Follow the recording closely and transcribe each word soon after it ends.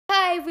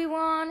Hi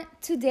everyone!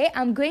 Today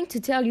I'm going to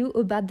tell you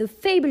about the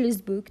fabulous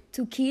book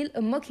To Kill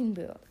a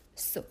Mockingbird.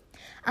 So,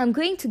 I'm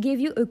going to give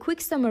you a quick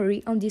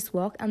summary on this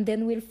work and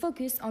then we'll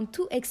focus on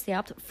two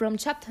excerpts from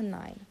chapter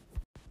 9.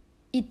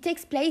 It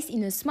takes place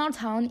in a small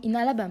town in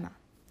Alabama,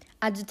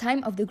 at the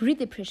time of the Great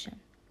Depression.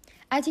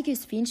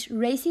 Atticus Finch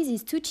raises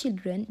his two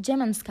children,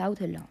 Jem and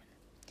Scout, alone.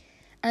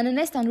 An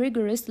honest and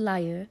rigorous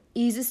lawyer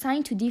is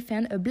assigned to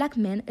defend a black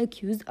man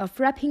accused of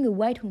raping a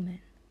white woman.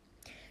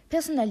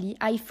 Personally,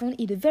 I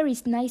found it a very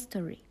nice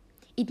story.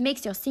 It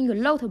makes you think a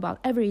lot about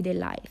everyday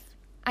life.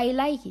 I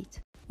like it.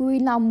 We will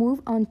now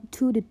move on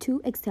to the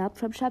two excerpts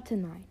from chapter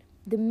 9.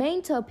 The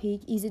main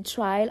topic is the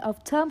trial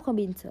of Tom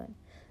Robinson,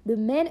 the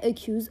man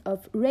accused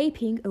of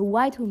raping a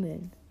white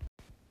woman.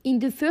 In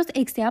the first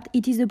excerpt,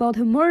 it is about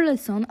a moral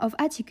lesson of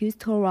Atticus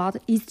toward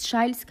his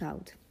child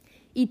Scout.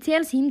 It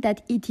tells him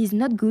that it is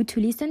not good to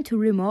listen to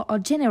rumor or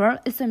general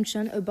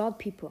assumption about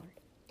people.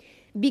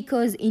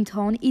 Because in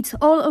town it's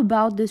all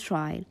about the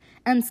trial,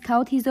 and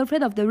Scout is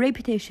afraid of the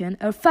reputation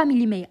her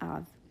family may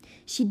have.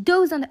 She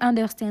doesn't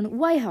understand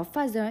why her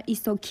father is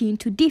so keen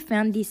to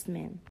defend this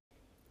man.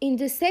 In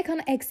the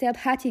second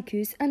excerpt,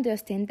 Atticus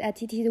understands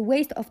that it is a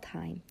waste of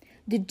time.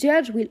 The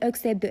judge will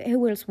accept the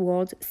hero's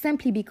words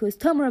simply because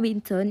Tom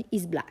Robinson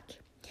is black.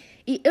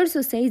 He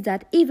also says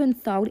that even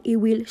though he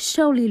will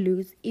surely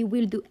lose, he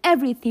will do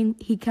everything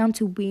he can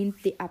to win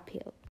the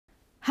appeal.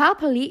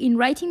 Harperly, in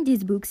writing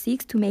this book,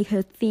 seeks to make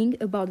her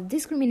think about the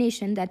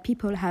discrimination that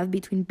people have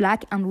between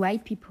black and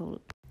white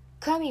people.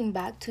 Coming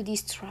back to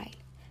this trial,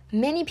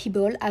 many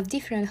people have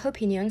different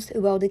opinions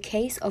about the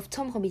case of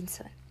Tom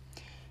Robinson.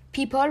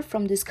 People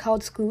from the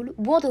Scout School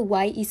wonder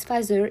why his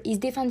father is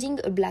defending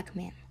a black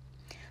man.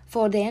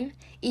 For them,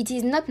 it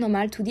is not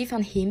normal to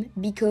defend him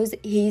because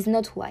he is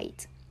not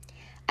white.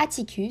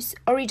 Atticus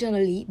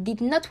originally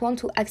did not want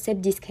to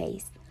accept this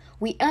case.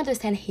 We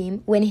understand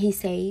him when he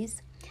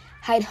says,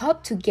 "I'd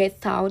hoped to get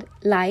through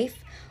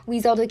life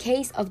without a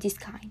case of this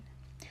kind."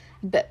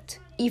 But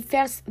he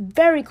felt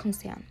very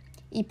concerned.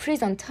 He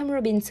presents Tom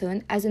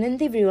Robinson as an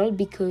individual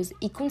because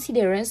he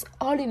considers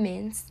all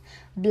humans,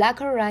 black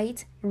or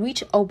white,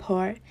 rich or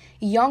poor,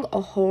 young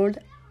or old,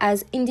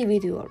 as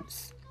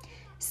individuals.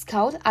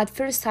 Scout at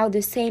first thought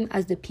the same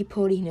as the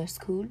people in her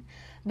school,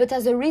 but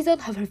as a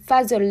result of her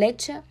father's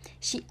lecture,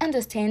 she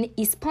understands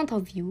his point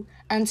of view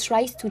and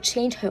tries to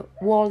change her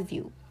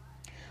worldview.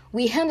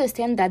 We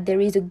understand that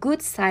there is a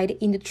good side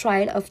in the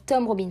trial of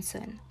Tom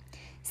Robinson,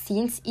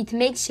 since it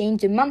may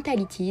change the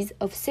mentalities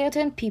of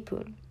certain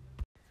people.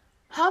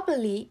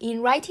 Harperly,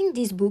 in writing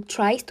this book,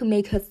 tries to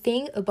make her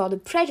think about the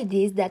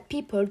prejudices that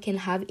people can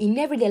have in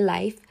everyday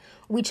life,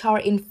 which are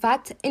in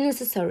fact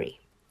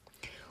unnecessary.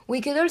 We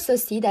could also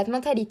see that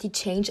mentality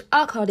change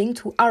according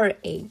to our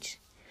age,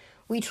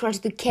 which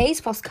was the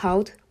case for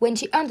Scout when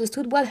she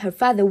understood what her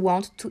father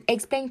wanted to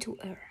explain to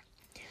her.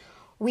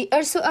 We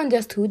also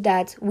understood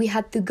that we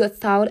had to go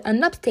through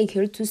an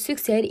obstacle to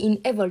succeed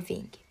in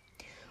evolving,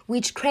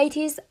 which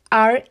creates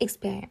our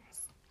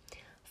experience.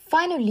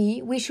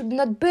 Finally, we should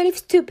not believe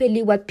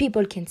stupidly what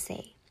people can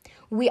say.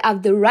 We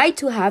have the right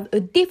to have a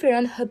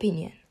different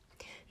opinion.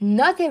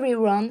 Not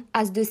everyone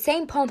has the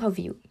same point of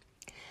view.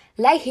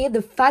 Like here,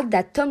 the fact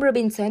that Tom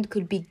Robinson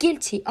could be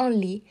guilty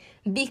only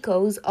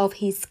because of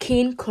his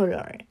skin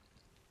color.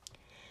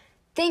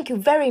 Thank you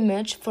very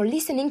much for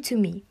listening to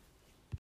me.